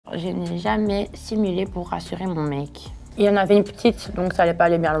je n'ai jamais simulé pour rassurer mon mec. Il y en avait une petite, donc ça allait pas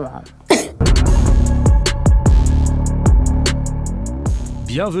aller bien loin.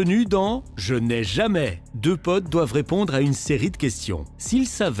 Bienvenue dans Je n'ai jamais. Deux potes doivent répondre à une série de questions. S'il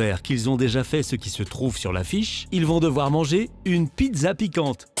s'avère qu'ils ont déjà fait ce qui se trouve sur l'affiche, ils vont devoir manger une pizza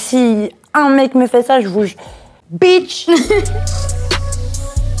piquante. Si un mec me fait ça, je bouge. Bitch.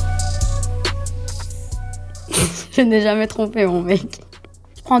 Je n'ai jamais trompé mon mec.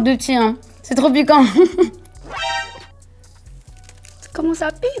 Je prends 2 petits, hein. C'est trop piquant. Comment ça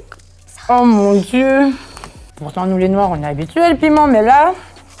pique? Oh mon Dieu. Pourtant, nous les Noirs, on est habitués le piment, mais là,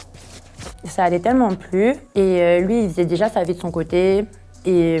 ça allait tellement plus. Et lui, il faisait déjà sa vie de son côté.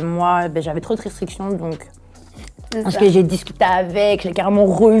 Et moi, j'avais trop de restrictions, donc... Parce que j'ai discuté avec, j'ai carrément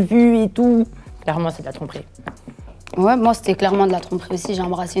revu et tout. Clairement, c'est de la tromperie. Ouais, moi, c'était clairement de la tromperie aussi. J'ai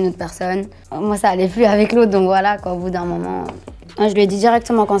embrassé une autre personne. Moi, ça allait plus avec l'autre, donc voilà, quoi, au bout d'un moment... Je lui ai dit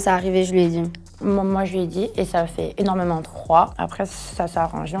directement quand c'est arrivé, je lui ai dit. Moi, je lui ai dit, et ça a fait énormément de froid. Après, ça s'est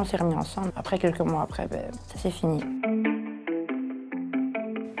arrangé, on s'est remis ensemble. Après, quelques mois après, ça s'est fini.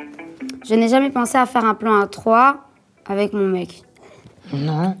 Je n'ai jamais pensé à faire un plan à 3 avec mon mec.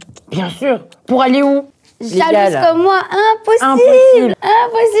 Non, bien sûr. Pour aller où? Jalouse comme moi, impossible.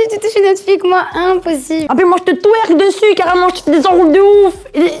 Impossible, tu touches une autre fille que moi, impossible. Ah, puis moi, je te twerk dessus, carrément, je te fais des enroules de ouf.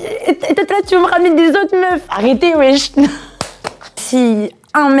 Et peut-être là, tu veux me ramener des autres meufs. Arrêtez, wesh. Si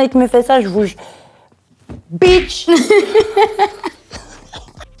un mec me fait ça, je bouge. Bitch.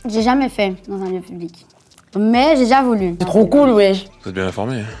 J'ai jamais fait dans un lieu public. Mais j'ai déjà voulu. C'est trop cool, wesh. Vous êtes bien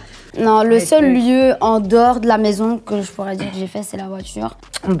informé. Non, le seul lieu en dehors de la maison que je pourrais dire que j'ai fait, c'est la voiture.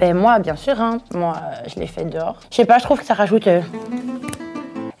 Moi, bien sûr, hein. Moi, je l'ai fait dehors. Je sais pas, je trouve que ça rajoute...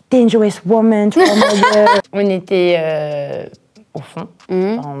 Dangerous woman, on était au fond,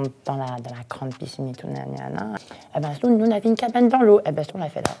 dans la grande piscine et tout, nanana. Nous, on avait une cabane dans l'eau. On l'a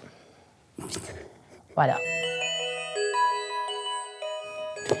fait là. Voilà.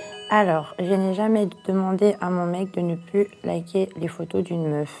 Alors, je n'ai jamais demandé à mon mec de ne plus liker les photos d'une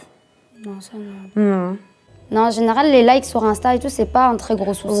meuf. Non, ça non. Non, en général, les likes sur Insta et tout, c'est pas un très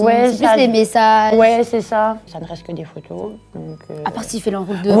gros souci. Ouais, c'est plus les messages. Ouais, c'est ça. Ça ne reste que des photos. Donc, à part s'il fait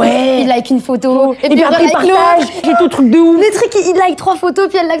l'enroule de... Ouais. Il like une photo, et puis après, il partage. J'ai tout truc de ouf. Les trucs, il like 3 photos,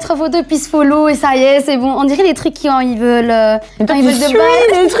 puis elle like 3 photos, puis il se follow, et ça y est, c'est bon. On dirait les trucs quand ils veulent... quand ils veulent de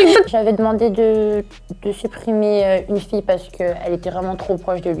base. J'avais demandé de supprimer une fille parce qu'elle était vraiment trop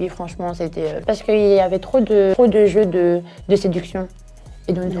proche de lui, franchement. C'était parce qu'il y avait trop de jeux de séduction.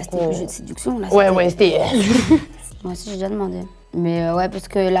 Et donc, là, c'était le jeu de séduction, là. Ouais, c'était... Moi aussi, j'ai déjà demandé. Mais ouais, parce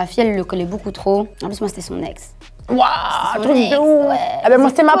que la fille, elle le collait beaucoup trop. En plus, moi, c'était son ex. Waouh, truc de ouf. Ouais. Ah moi,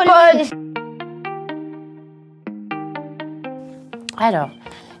 c'était ma pote. Alors,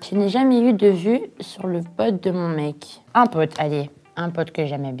 je n'ai jamais eu de vue sur le pote de mon mec. Un pote, allez. Un pote que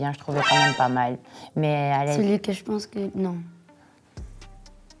j'aimais bien, je trouvais quand même pas mal. Mais allez. Celui que je pense que... Non.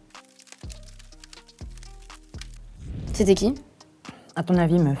 C'était qui? À ton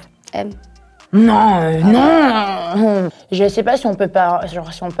avis, meuf? M. Non, non. Je sais pas si on peut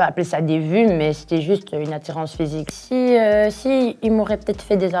appeler ça des vues, mais c'était juste une attirance physique. Si il m'aurait peut-être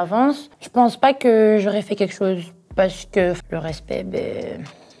fait des avances, je pense pas que j'aurais fait quelque chose. Parce que le respect,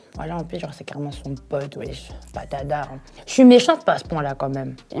 voilà, en plus, genre, c'est carrément son pote, wesh, patada. Je suis méchante pas à ce point-là, quand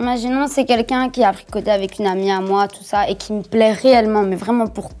même. Imaginons, c'est quelqu'un qui a pris côté avec une amie à moi, tout ça, et qui me plaît réellement, mais vraiment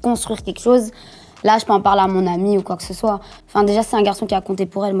pour construire quelque chose. Là, je peux en parler à mon ami ou quoi que ce soit. Enfin, déjà, c'est un garçon qui a compté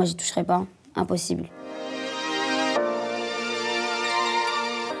pour elle. Moi, j'y toucherai pas. Impossible.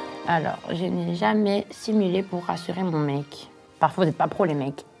 Alors, je n'ai jamais simulé pour rassurer mon mec. Parfois, vous n'êtes pas pro, les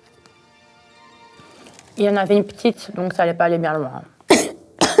mecs. Il y en avait une petite, donc ça allait pas aller bien loin.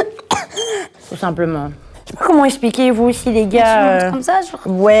 Tout simplement. Je sais pas comment expliquer, vous aussi, les gars. Comme ça, genre...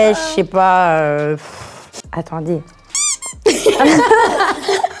 Ouais, je sais pas... Attendez.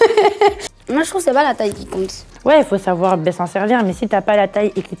 Moi, je trouve que c'est pas la taille qui compte. Ouais, il faut savoir bien s'en servir, mais si t'as pas la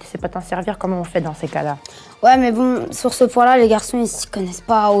taille et que tu sais pas t'en servir, comment on fait dans ces cas-là? Ouais, mais bon, sur ce point-là, les garçons, ils s'y connaissent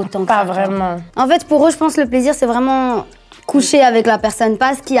pas autant. Pas vraiment. En fait, pour eux, je pense que le plaisir, c'est vraiment coucher avec la personne,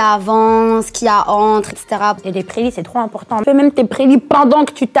 pas ce qu'il y a avant, ce qu'il y a entre, etc. Et les prélis, c'est trop important. Fais même tes prélis pendant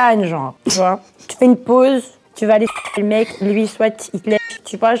que tu tannes, genre. Tu vois? Tu fais une pause, tu vas aller le mec, lui, soit il te lève,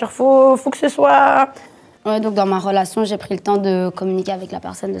 tu vois, genre, faut que ce soit... Ouais, donc dans ma relation, j'ai pris le temps de communiquer avec la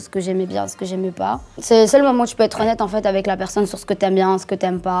personne de ce que j'aimais bien, ce que j'aimais pas. C'est le seul moment où tu peux être honnête en fait avec la personne sur ce que t'aimes bien, ce que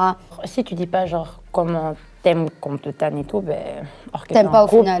t'aimes pas. Si tu dis pas genre comment t'aimes qu'on te tanne et tout, t'aimes pas au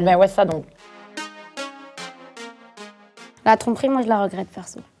final. Ouais, ça donc. La tromperie, moi je la regrette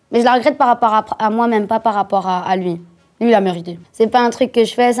perso. Mais je la regrette par rapport à moi-même, pas par rapport à lui. Lui, il a mérité. C'est pas un truc que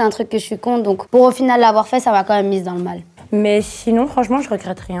je fais, c'est un truc que je suis contre. Donc, pour au final l'avoir fait, ça m'a quand même mise dans le mal. Mais sinon, franchement, je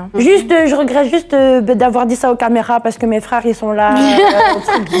regrette rien. Je regrette juste d'avoir dit ça aux caméras parce que mes frères, ils sont là,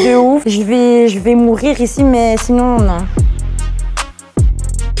 truc de ouf. Je vais mourir ici, mais sinon, non.